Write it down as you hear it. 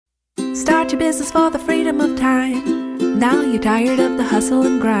Start your business for the freedom of time. Now you're tired of the hustle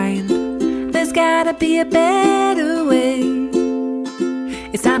and grind. There's gotta be a better way.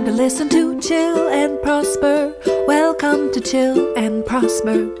 It's time to listen to Chill and Prosper. Welcome to Chill and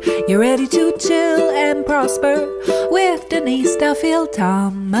Prosper. You're ready to chill and prosper with Denise Duffield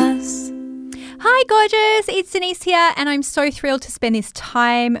Thomas. Hi gorgeous, it's Denise here and I'm so thrilled to spend this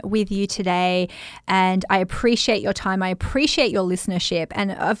time with you today, and I appreciate your time, I appreciate your listenership,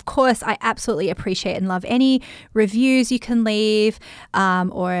 and of course I absolutely appreciate and love any reviews you can leave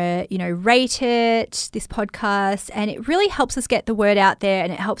or rate it, this podcast, and it really helps us get the word out there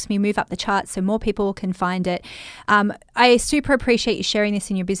and it helps me move up the charts so more people can find it. I super appreciate you sharing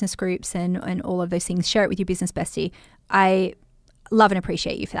this in your business groups and all of those things. Share it with your business bestie. I love and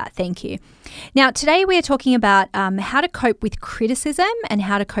appreciate you for that. Thank you. Now, today we are talking about how to cope with criticism and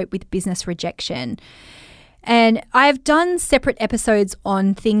how to cope with business rejection. And I've done separate episodes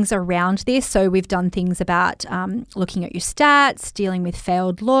on things around this. So we've done things about looking at your stats, dealing with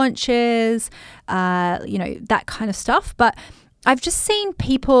failed launches, that kind of stuff. But I've just seen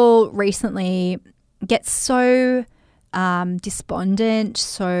people recently get so despondent,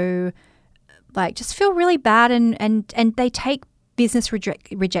 so just feel really bad and they take business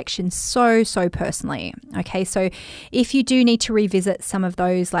rejection so personally. Okay, so if you do need to revisit some of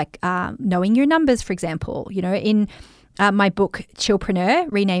those, knowing your numbers, for example, in my book Chillpreneur,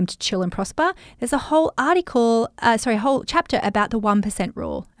 renamed Chill and Prosper, there's a whole whole chapter about the 1%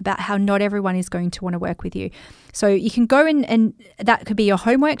 rule, about how not everyone is going to want to work with you. So you can go in and that could be your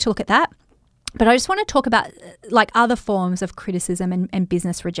homework to look at that. But I just want to talk about other forms of criticism and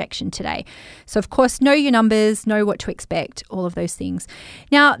business rejection today. So, of course, know your numbers, know what to expect, all of those things.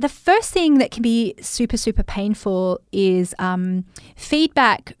 Now, the first thing that can be super painful is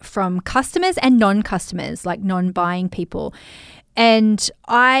feedback from customers and non-customers, like non-buying people. And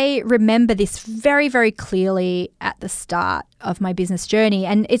I remember this very, very clearly at the start of my business journey.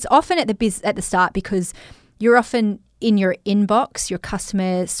 And it's often at the start because you're often in your inbox, your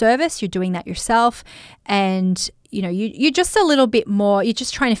customer service, you're doing that yourself, and you're just a little bit more, you're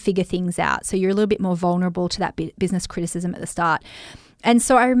just trying to figure things out. So you're a little bit more vulnerable to that business criticism at the start. And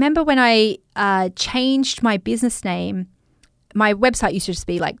so I remember when I changed my business name, my website used to just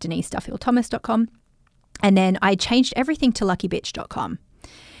be DeniseDuffieldThomas.com, and then I changed everything to luckybitch.com.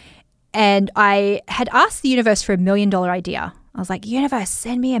 And I had asked the universe for $1 million idea. I was like, universe,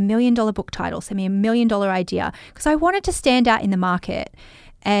 send me $1 million book title, send me $1 million idea, because I wanted to stand out in the market.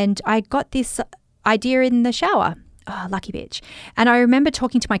 And I got this idea in the shower. Oh, lucky bitch. And I remember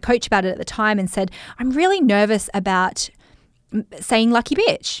talking to my coach about it at the time and said, I'm really nervous about saying lucky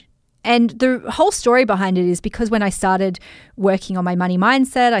bitch. And the whole story behind it is because when I started working on my money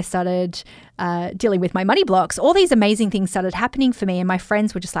mindset, I started dealing with my money blocks, all these amazing things started happening for me. And my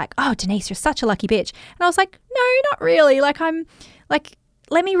friends were just like, oh, Denise, you're such a lucky bitch. And I was like, no, not really.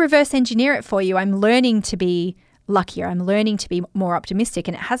 Let me reverse engineer it for you. I'm learning to be luckier. I'm learning to be more optimistic.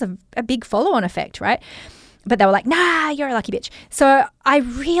 And it has a big follow-on effect, right? But they were like, nah, you're a lucky bitch. So I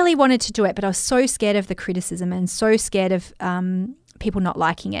really wanted to do it, but I was so scared of the criticism and so scared of people not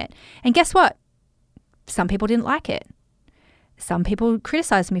liking it. And guess what? Some people didn't like it. Some people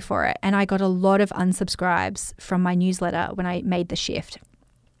criticized me for it. And I got a lot of unsubscribes from my newsletter when I made the shift.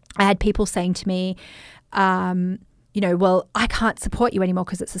 I had people saying to me, well, I can't support you anymore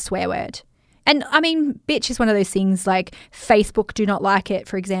because it's a swear word. And I mean, bitch is one of those things like Facebook do not like it,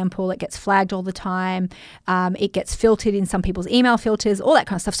 for example. It gets flagged all the time. It gets filtered in some people's email filters, all that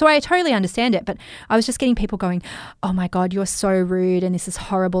kind of stuff. So I totally understand it. But I was just getting people going, oh my God, you're so rude and this is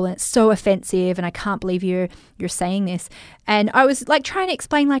horrible and it's so offensive and I can't believe you're saying this. And I was trying to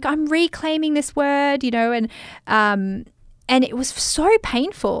explain I'm reclaiming this word, and it was so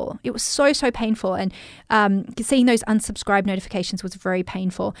painful. It was so painful. And seeing those unsubscribe notifications was very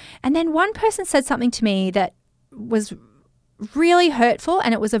painful. And then one person said something to me that was really hurtful,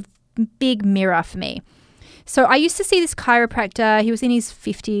 and it was a big mirror for me. So I used to see this chiropractor. He was in his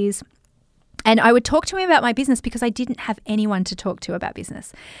 50s. And I would talk to him about my business because I didn't have anyone to talk to about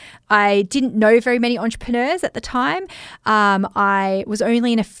business. I didn't know very many entrepreneurs at the time. I was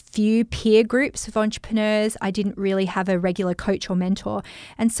only in a few peer groups of entrepreneurs. I didn't really have a regular coach or mentor.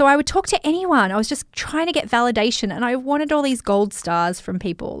 And so I would talk to anyone. I was just trying to get validation, and I wanted all these gold stars from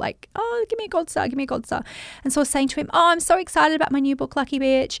people oh, give me a gold star, give me a gold star. And so I was saying to him, oh, I'm so excited about my new book, Lucky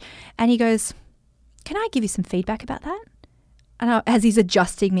Bitch. And he goes, can I give you some feedback about that? And as he's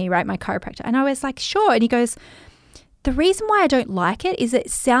adjusting me, right, my chiropractor. And I was like, sure. And he goes, the reason why I don't like it is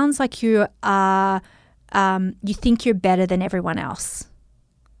it sounds like you think you're better than everyone else.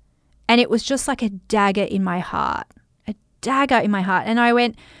 And it was just like a dagger in my heart, And I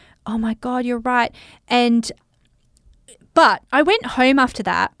went, oh my God, you're right. But I went home after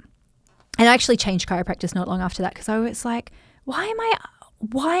that, and I actually changed chiropractors not long after that, because I was like, why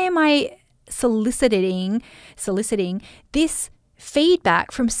am I soliciting this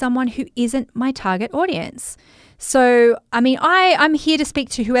feedback from someone who isn't my target audience? So, I mean, I'm here to speak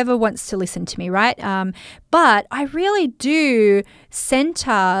to whoever wants to listen to me, right? But I really do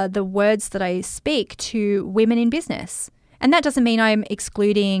center the words that I speak to women in business. And that doesn't mean I'm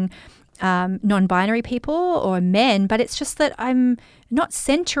excluding non-binary people or men, but it's just that I'm not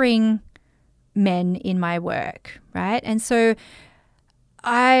centering men in my work, right? And so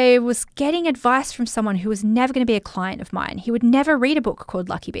I was getting advice from someone who was never going to be a client of mine. He would never read a book called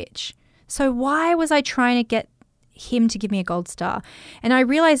Lucky Bitch. So why was I trying to get him to give me a gold star? And I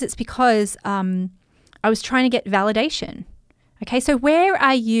realized it's because I was trying to get validation. Okay, so where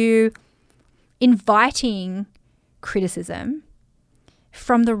are you inviting criticism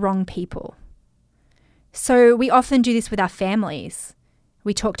from the wrong people? So we often do this with our families.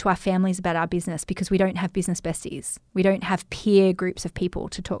 We talk to our families about our business because we don't have business besties. We don't have peer groups of people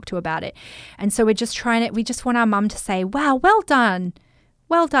to talk to about it. And so we just want our mum to say, wow, well done.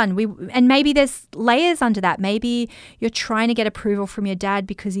 Well done. And maybe there's layers under that. Maybe you're trying to get approval from your dad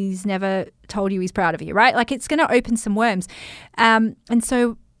because he's never told you he's proud of you, right? Like, it's going to open some worms. And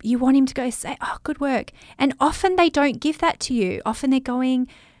so you want him to go say, oh, good work. And often they don't give that to you. Often they're going,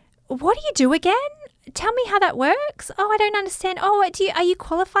 what do you do again? Tell me how that works. Oh, I don't understand. Oh, are you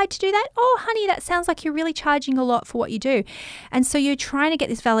qualified to do that? Oh, honey, that sounds like you're really charging a lot for what you do. And so you're trying to get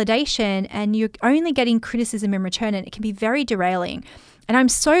this validation and you're only getting criticism in return, and it can be very derailing. And I'm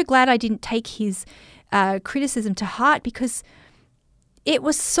so glad I didn't take his criticism to heart, because it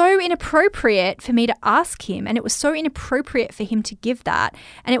was so inappropriate for me to ask him, and it was so inappropriate for him to give that,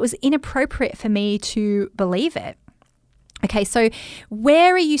 and it was inappropriate for me to believe it. Okay, so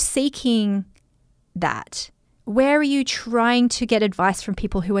where are you seeking that? Where are you trying to get advice from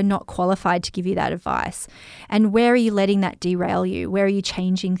people who are not qualified to give you that advice? And where are you letting that derail you? Where are you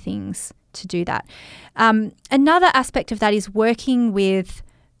changing things to do that? Another aspect of that is working with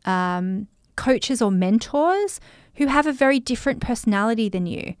coaches or mentors who have a very different personality than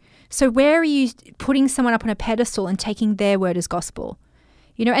you. So where are you putting someone up on a pedestal and taking their word as gospel?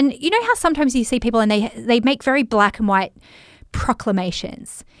 You know, and you know how sometimes you see people and they make very black and white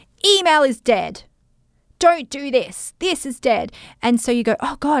proclamations. Email is dead. Don't do this. This is dead. And so you go,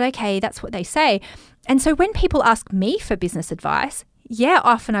 oh God, okay, that's what they say. And so when people ask me for business advice, yeah,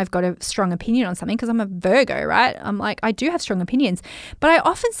 often I've got a strong opinion on something because I'm a Virgo, right? I'm like, I do have strong opinions. But I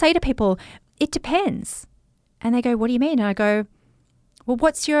often say to people, it depends. And they go, what do you mean? And I go, well,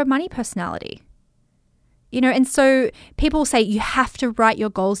 what's your money personality? You know, and so people say you have to write your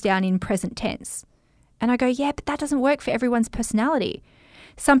goals down in present tense. And I go, yeah, but that doesn't work for everyone's personality.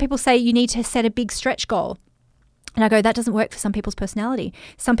 Some people say you need to set a big stretch goal. And I go, that doesn't work for some people's personality.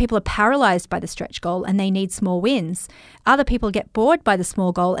 Some people are paralyzed by the stretch goal and they need small wins. Other people get bored by the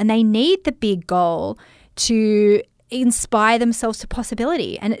small goal and they need the big goal to inspire themselves to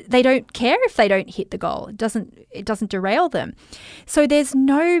possibility. And they don't care if they don't hit the goal. It doesn't derail them. So there's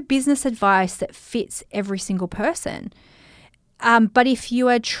no business advice that fits every single person. But if you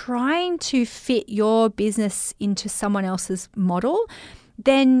are trying to fit your business into someone else's model,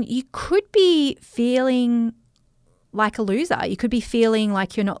 then you could be feeling like a loser. You could be feeling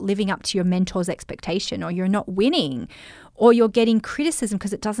like you're not living up to your mentor's expectation, or you're not winning, or you're getting criticism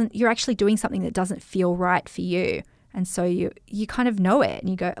because you're actually doing something that doesn't feel right for you. And so you kind of know it and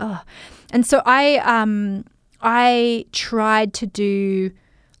you go, oh. And so I tried to do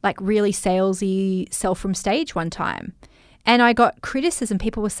like really salesy sell from stage one time, and I got criticism.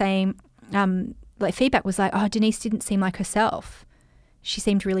 People were saying, like feedback was like, oh, Denise didn't seem like herself. She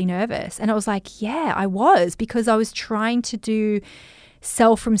seemed really nervous. And I was like, yeah, I was, because I was trying to do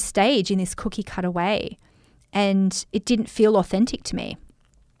sell from stage in this cookie cutter way, and it didn't feel authentic to me.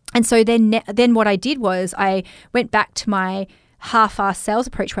 And so then what I did was I went back to my half-assed sales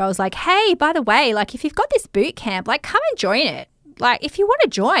approach, where I was like, hey, by the way, like if you've got this boot camp, like come and join it. Like if you want to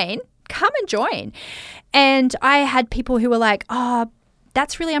join, come and join. And I had people who were like, oh,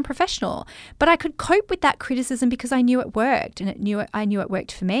 that's really unprofessional. But I could cope with that criticism because I knew it worked, and I knew it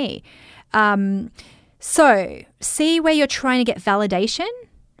worked for me. So see where you're trying to get validation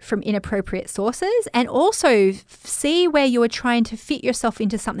from inappropriate sources, and also see where you are trying to fit yourself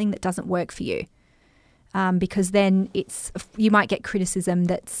into something that doesn't work for you. Because then you might get criticism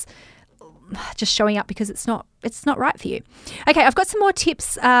that's just showing up because it's not right for you. Okay, I've got some more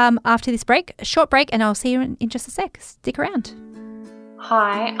tips after this break, a short break, and I'll see you in just a sec. Stick around.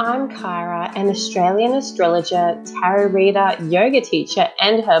 Hi, I'm Kyra, an Australian astrologer, tarot reader, yoga teacher,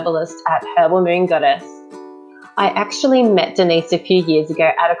 and herbalist at Herbal Moon Goddess. I actually met Denise a few years ago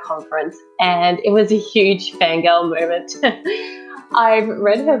at a conference, and it was a huge fangirl moment. I've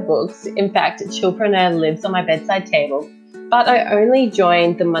read her books. In fact, Chillpreneur lives on my bedside table, but I only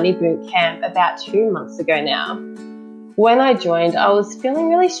joined the Money Boot Camp about 2 months ago now. When I joined, I was feeling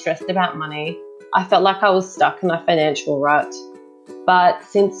really stressed about money. I felt like I was stuck in a financial rut. But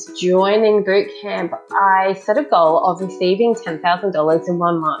since joining boot camp, I set a goal of receiving $10,000 in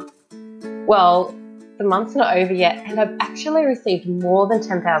 1 month. Well, the month's not over yet, and I've actually received more than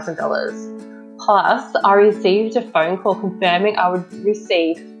 $10,000. Plus, I received a phone call confirming I would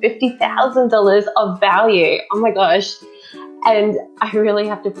receive $50,000 of value. Oh my gosh. And I really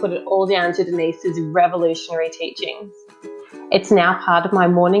have to put it all down to Denise's revolutionary teachings. It's now part of my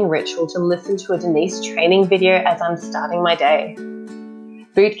morning ritual to listen to a Denise training video as I'm starting my day.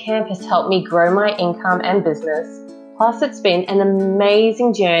 Bootcamp has helped me grow my income and business. Plus, it's been an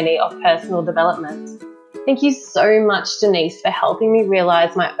amazing journey of personal development. Thank you so much, Denise, for helping me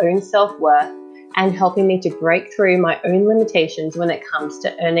realize my own self-worth and helping me to break through my own limitations when it comes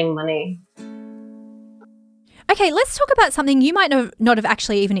to earning money. Okay, let's talk about something you might not have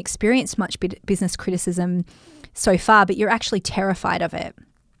actually even experienced much business criticism so far, but you're actually terrified of it.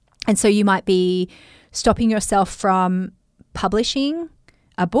 And so you might be stopping yourself from publishing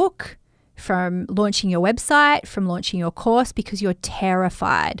a book, from launching your website, from launching your course because you're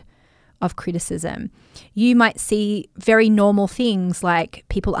terrified of criticism. You might see very normal things like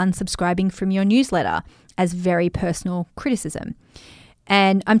people unsubscribing from your newsletter as very personal criticism.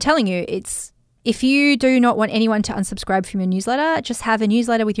 And I'm telling you, if you do not want anyone to unsubscribe from your newsletter, just have a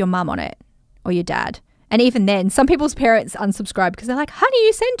newsletter with your mum on it or your dad. And even then, some people's parents unsubscribe because they're like, honey,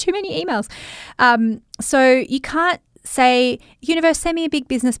 you send too many emails. So you can't say, universe, send me a big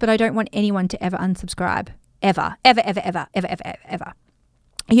business, but I don't want anyone to ever unsubscribe. Ever.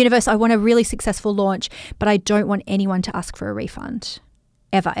 Universe, I want a really successful launch, but I don't want anyone to ask for a refund.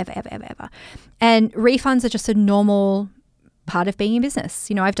 Ever. And refunds are just a normal part of being in business.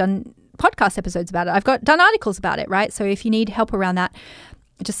 You know, I've done podcast episodes about it. I've done articles about it, right? So if you need help around that,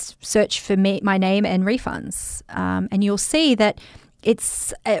 just search for my name and refunds, and you'll see that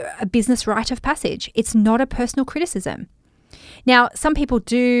it's a business rite of passage. It's not a personal criticism. Now, some people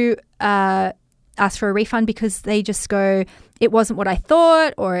do ask for a refund because they just go, it wasn't what I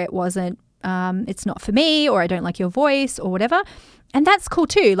thought, or it wasn't, it's not for me, or I don't like your voice, or whatever. And that's cool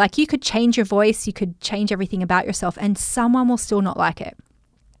too. Like, you could change your voice, you could change everything about yourself, and someone will still not like it.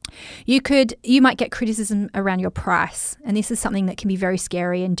 You might get criticism around your price, and this is something that can be very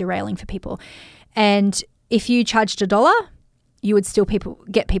scary and derailing for people. And if you charged $1, you would still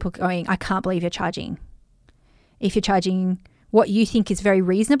get people going, I can't believe you're charging. If you're charging what you think is very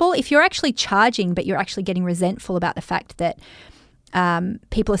reasonable, if you're actually charging but you're actually getting resentful about the fact that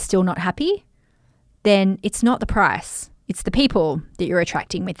people are still not happy, then it's not the price. It's the people that you're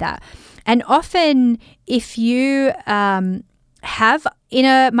attracting with that. And often if you have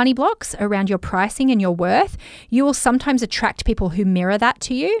inner money blocks around your pricing and your worth, you will sometimes attract people who mirror that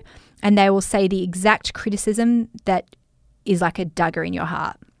to you, and they will say the exact criticism that is like a dagger in your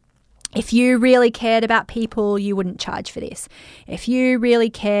heart. If you really cared about people, you wouldn't charge for this. If you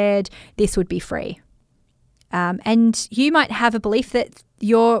really cared, this would be free. And you might have a belief that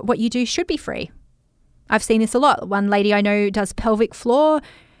what you do should be free. I've seen this a lot. One lady I know does pelvic floor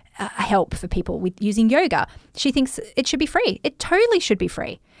help for people with using yoga. She thinks it should be free. It totally should be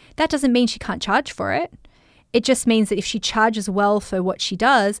free. That doesn't mean she can't charge for it. It just means that if she charges well for what she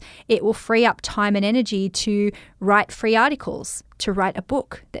does, it will free up time and energy to write free articles, to write a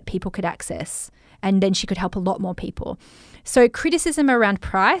book that people could access, and then she could help a lot more people. So criticism around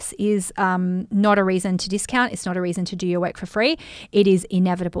price is not a reason to discount. It's not a reason to do your work for free. It is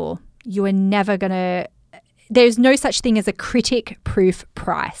inevitable. You are never going to – there's no such thing as a critic-proof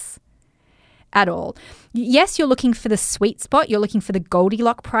price at all. Yes, you're looking for the sweet spot. You're looking for the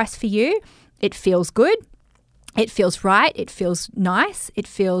Goldilocks price for you. It feels good. It feels right. It feels nice. It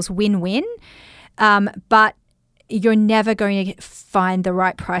feels win-win. But you're never going to find the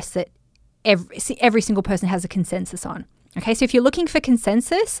right price that every single person has a consensus on. Okay, so if you're looking for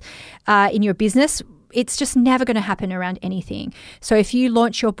consensus in your business, it's just never going to happen around anything. So if you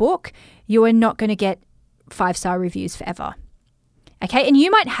launch your book, you are not going to get 5-star reviews forever. Okay, and you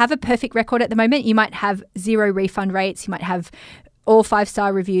might have a perfect record at the moment. You might have 0 refund rates. You might have all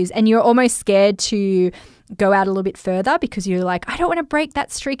 5-star reviews, and you're almost scared to go out a little bit further because you're like, I don't want to break that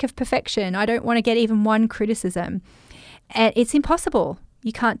streak of perfection. I don't want to get even one criticism. And it's impossible.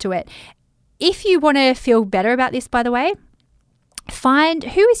 You can't do it. If you want to feel better about this, by the way, find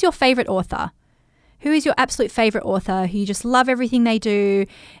who is your favorite author. Who is your absolute favorite author who you just love everything they do,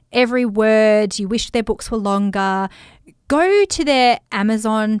 every word, you wish their books were longer? Go to their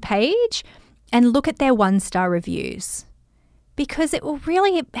Amazon page and look at their 1-star reviews, because it will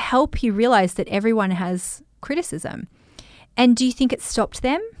really help you realize that everyone has criticism. And do you think it stopped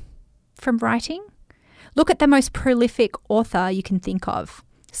them from writing? Look at the most prolific author you can think of.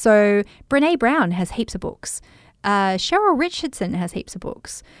 So Brené Brown has heaps of books. Cheryl Richardson has heaps of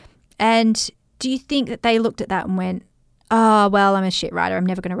books. And do you think that they looked at that and went, oh, well, I'm a shit writer. I'm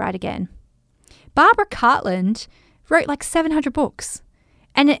never going to write again? Barbara Cartland wrote like 700 books.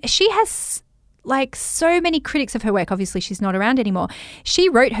 And she has like so many critics of her work. Obviously, she's not around anymore. She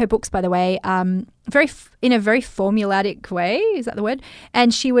wrote her books, by the way, in a very formulaic way. Is that the word?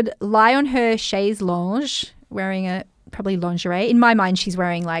 And she would lie on her chaise lounge wearing probably lingerie. In my mind, she's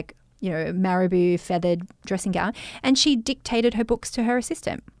wearing like, Marabou feathered dressing gown. And she dictated her books to her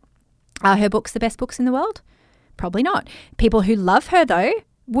assistant. Are her books the best books in the world? Probably not. People who love her, though,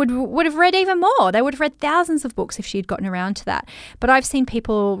 would have read even more. They would have read thousands of books if she had gotten around to that. But I've seen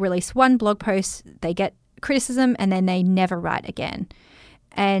people release one blog post, they get criticism, and then they never write again.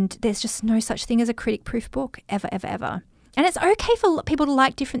 And there's just no such thing as a critic-proof book, ever, ever, ever. And it's okay for people to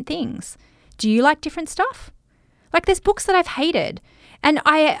like different things. Do you like different stuff? Like there's books that I've hated. And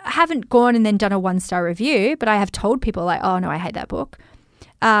I haven't gone and then done a 1-star review, but I have told people like, oh, no, I hate that book.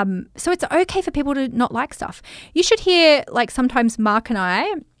 So it's okay for people to not like stuff. You should hear, like sometimes Mark and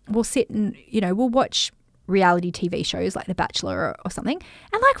I will sit and, we'll watch reality TV shows like The Bachelor or something.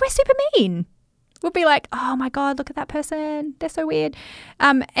 And like we're super mean. We'll be like, oh my God, look at that person. They're so weird.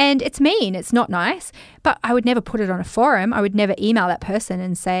 And it's mean. It's not nice. But I would never put it on a forum. I would never email that person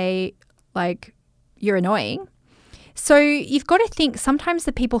and say like, you're annoying. So you've got to think sometimes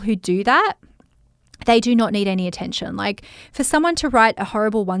the people who do that, they do not need any attention. Like for someone to write a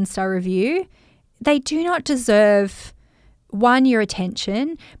horrible 1-star review, they do not deserve, 1, your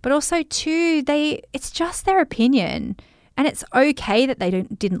attention, but also 2, it's just their opinion, and it's okay that they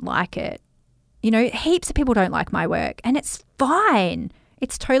didn't like it. Heaps of people don't like my work, and it's fine.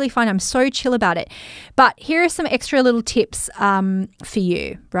 It's totally fine. I'm so chill about it. But here are some extra little tips for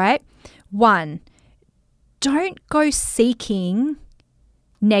you, right? 1, don't go seeking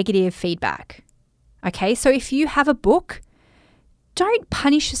negative feedback. Okay, so if you have a book, don't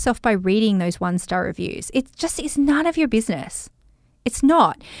punish yourself by reading those 1-star reviews. It's none of your business. It's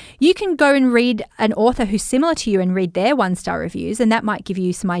not. You can go and read an author who's similar to you and read their 1-star reviews, and that might give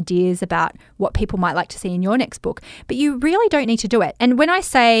you some ideas about what people might like to see in your next book. But you really don't need to do it. And when I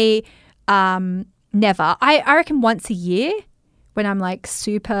say never, I reckon once a year when I'm like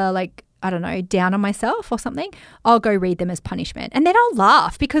super like, I don't know, down on myself or something, I'll go read them as punishment. And then I'll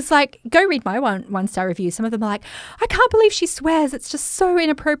laugh because like, go read my 1-star reviews. Some of them are like, I can't believe she swears. It's just so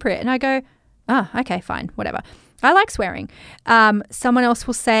inappropriate. And I go, oh, okay, fine, whatever. I like swearing. Someone else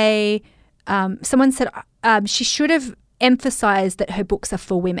will say, someone said she should have emphasized that her books are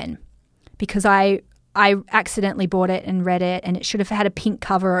for women because I accidentally bought it and read it and it should have had a pink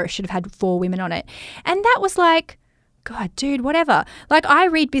cover or it should have had 4 women on it. And that was like, God, dude, whatever. Like I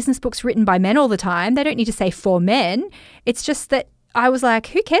read business books written by men all the time. They don't need to say for men. It's just that I was like,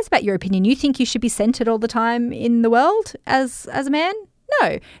 who cares about your opinion? You think you should be centered all the time in the world as a man?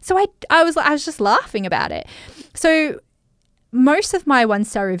 No. So I was just laughing about it. So most of my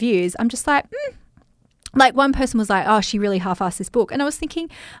 1-star reviews, I'm just like, Like one person was like, oh, she really half-assed this book. And I was thinking,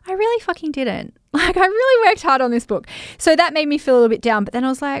 I really fucking didn't. Like I really worked hard on this book. So that made me feel a little bit down. But then I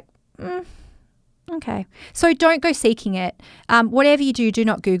was like, okay. So don't go seeking it. Whatever you do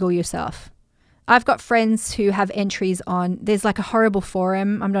not Google yourself. I've got friends who have entries on, there's like a horrible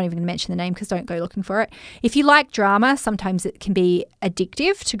forum. I'm not even going to mention the name because don't go looking for it. If you like drama, sometimes it can be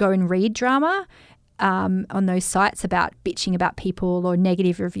addictive to go and read drama on those sites about bitching about people or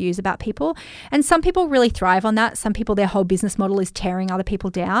negative reviews about people. And some people really thrive on that. Some people, their whole business model is tearing other people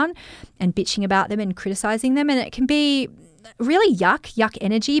down and bitching about them and criticizing them. And it can be really yuck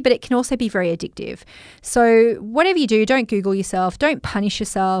energy, but it can also be very addictive. So whatever you do, don't Google yourself, don't punish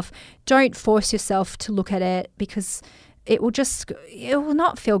yourself, don't force yourself to look at it because it will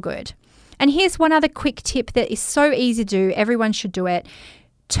not feel good. And here's one other quick tip that is so easy to do. Everyone should do it.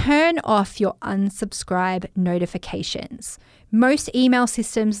 Turn off your unsubscribe notifications. Most email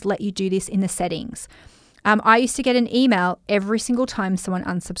systems let you do this in the settings. I used to get an email every single time someone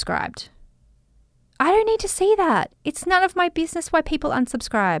unsubscribed. I don't need to see that. It's none of my business why people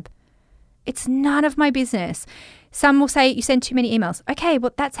unsubscribe. It's none of my business. Some will say you send too many emails. Okay,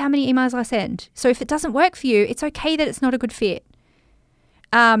 well, that's how many emails I send. So if it doesn't work for you, it's okay that it's not a good fit.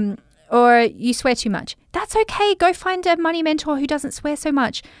 or you swear too much. That's okay. Go find a money mentor who doesn't swear so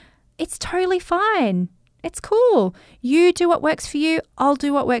much. It's totally fine. It's cool. You do what works for you. I'll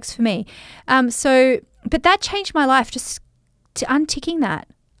do what works for me. But that changed my life, just to unticking that.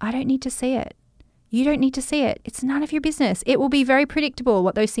 I don't need to see it. You don't need to see it. It's none of your business. It will be very predictable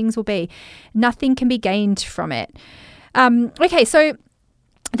what those things will be. Nothing can be gained from it. Okay, so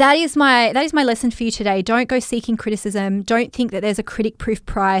that is my lesson for you today. Don't go seeking criticism. Don't think that there's a critic-proof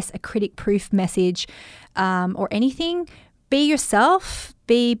price, a critic-proof message, or anything. Be yourself.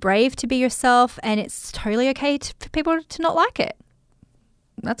 Be brave to be yourself, and it's totally okay for people to not like it.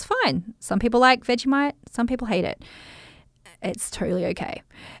 That's fine. Some people like Vegemite. Some people hate it. It's totally okay.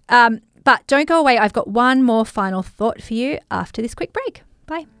 But don't go away. I've got one more final thought for you after this quick break.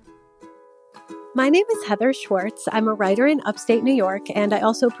 Bye. My name is Heather Schwartz. I'm a writer in upstate New York, and I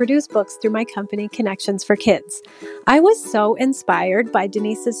also produce books through my company, Connections for Kids. I was so inspired by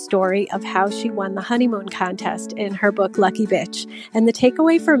Denise's story of how she won the honeymoon contest in her book, Lucky Bitch. And the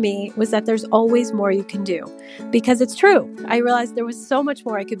takeaway for me was that there's always more you can do. Because it's true. I realized there was so much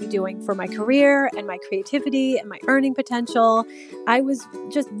more I could be doing for my career and my creativity and my earning potential. I was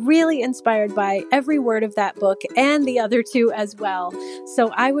just really inspired by every word of that book and the other two as well.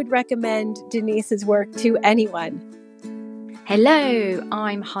 So I would recommend Denise's work to anyone. Hello,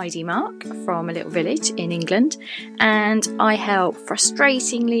 I'm Heidi Mark from a little village in England, and I help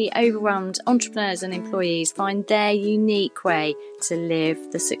frustratingly overwhelmed entrepreneurs and employees find their unique way to live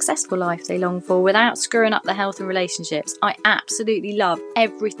the successful life they long for without screwing up their health and relationships. I absolutely love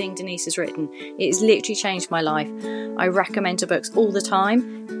everything Denise has written. It has literally changed my life. I recommend her books all the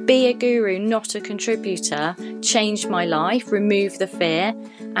time. Be a guru, not a contributor. Changed my life, remove the fear,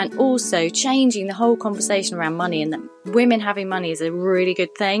 and also changing the whole conversation around money, and that women having money is a really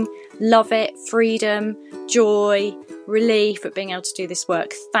good thing. Love it. Freedom, joy, relief at being able to do this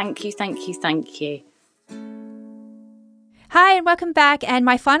work. Thank you, thank you, thank you. Hi, and welcome back. And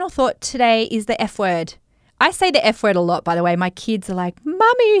my final thought today is the F word. I say the F word a lot, by the way. My kids are like,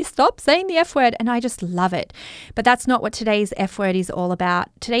 Mummy, stop saying the F word. And I just love it. But that's not what today's F word is all about.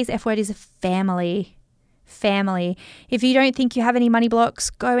 Today's F word is family. Family. If you don't think you have any money blocks,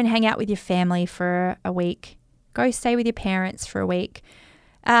 go and hang out with your family for a week. Go stay with your parents for a week.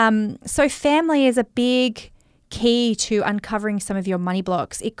 So family is a big key to uncovering some of your money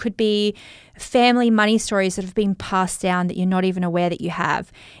blocks. It could be family money stories that have been passed down that you're not even aware that you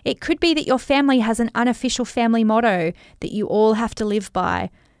have. It could be that your family has an unofficial family motto that you all have to live by.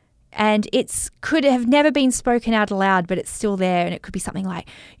 And it could have never been spoken out aloud, but it's still there. And it could be something like,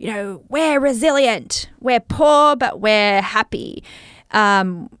 we're resilient, we're poor, but we're happy.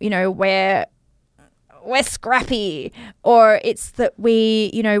 We're scrappy, or it's that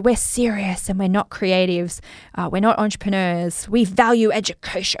we're serious and we're not creatives. We're not entrepreneurs. We value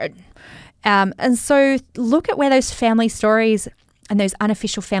education. And so look at where those family stories and those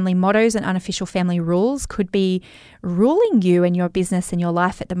unofficial family mottos and unofficial family rules could be ruling you and your business and your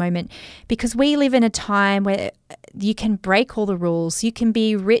life at the moment, because we live in a time where you can break all the rules. You can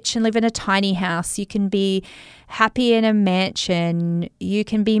be rich and live in a tiny house. You can be happy in a mansion. You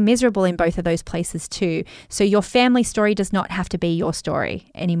can be miserable in both of those places too. So your family story does not have to be your story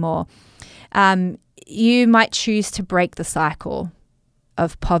anymore. You might choose to break the cycle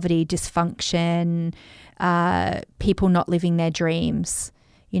of poverty, dysfunction, people not living their dreams,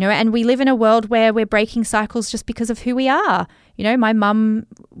 and we live in a world where we're breaking cycles just because of who we are. My mum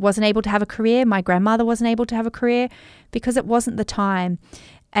wasn't able to have a career. My grandmother wasn't able to have a career because it wasn't the time.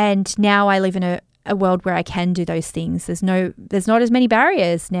 And now I live in a world where I can do those things. There's not as many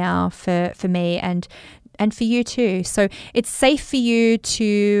barriers now for me and for you too. So it's safe for you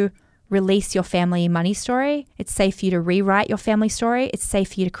to release your family money story. It's safe for you to rewrite your family story. It's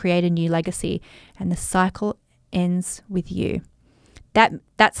safe for you to create a new legacy. And the cycle ends with you.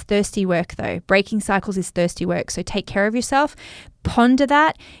 That's thirsty work though. Breaking cycles is thirsty work. So take care of yourself. Ponder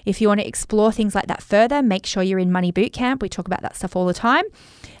that. If you want to explore things like that further, make sure you're in Money Bootcamp. We talk about that stuff all the time.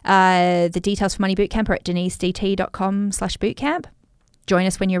 The details for Money Bootcamp are at denisedt.com/bootcamp. Join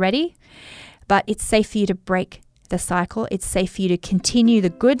us when you're ready. But it's safe for you to break the cycle. It's safe for you to continue the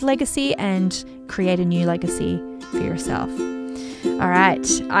good legacy and create a new legacy for yourself. All right.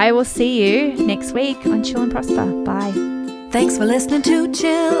 I will see you next week on Chill and Prosper. Bye. Thanks for listening to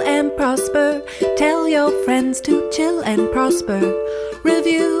Chill and Prosper. Tell your friends to chill and prosper.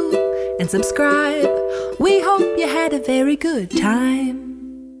 Review and subscribe. We hope you had a very good time.